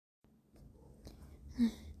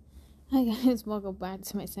Hi guys, welcome back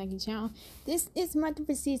to my second channel. This is my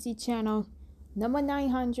CC channel number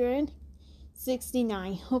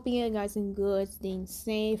 969. Hoping you guys are good, staying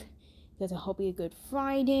safe. Because I hope you a good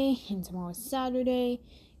Friday and tomorrow's Saturday.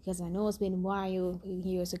 Because I know it's been a while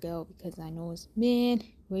years ago. Because I know it's been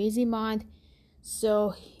crazy month.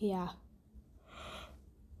 So yeah.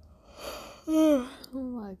 Oh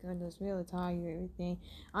my goodness, really tired of everything.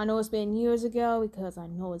 I know it's been years ago because I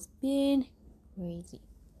know it's been crazy.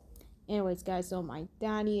 Anyways, guys, so my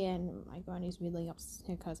daddy and my granny's really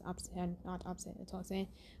upset, not upset at all, saying,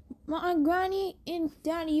 my granny and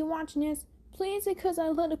daddy, you watching this? Please, because I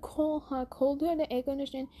let it colder the air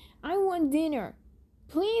condition. I want dinner.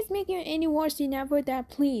 Please make it any worse than ever that,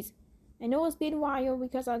 please. I know it's been a while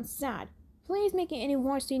because I'm sad. Please make it any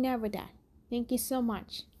worse than ever that. Thank you so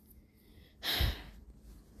much.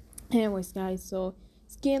 Anyways, guys, so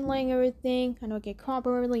skin laying everything. I know I'll get caught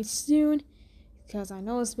really soon. Because I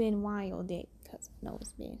know it's been a while day. Because I know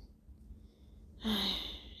it's been.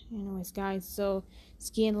 Anyways, guys, so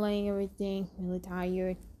skin laying everything. Really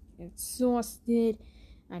tired. Exhausted.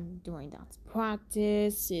 I'm doing dance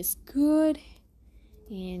practice. It's good.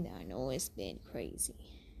 And I know it's been crazy.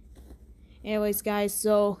 Anyways, guys,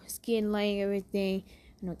 so skin laying everything.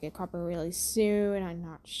 I know I'll get caught really soon. I'm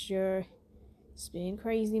not sure. It's been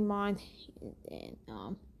crazy month. And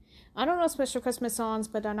I don't know special Christmas songs,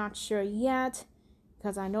 but I'm not sure yet.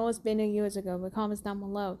 Because I know it's been years ago, but comments down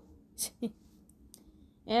below.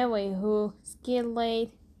 Anyway, skin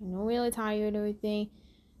late, I'm really tired and everything.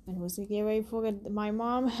 And was to get ready for my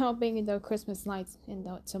mom helping the Christmas lights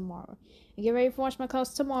tomorrow. And get ready to wash my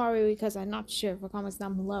clothes tomorrow because I'm not sure. For comments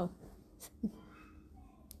down below.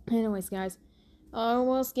 Anyways, guys,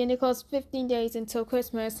 almost getting close 15 days until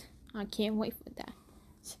Christmas. I can't wait for that.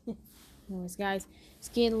 Anyways, guys,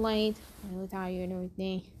 skin late, really tired and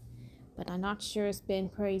everything. But I'm not sure, it's been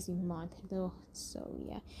crazy month though. So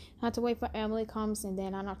yeah, I have to wait for Emily comes and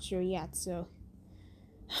then I'm not sure yet. So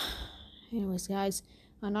anyways, guys,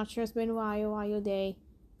 I'm not sure, it's been a while day.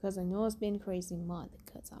 Because I know it's been crazy month.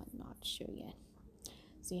 Because I'm not sure yet.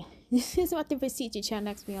 So yeah, this is what the procedure channel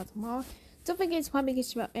next video tomorrow. Don't forget to probably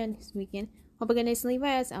get you up in this weekend. Hope you guys sleep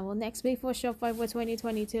rest. I will next week for show 5 for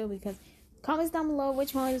 2022. Because comments down below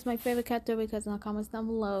which one is my favorite character. Because in the comments down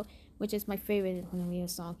below which is my favorite video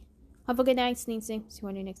song. Have a good night, see you in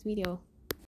the next video.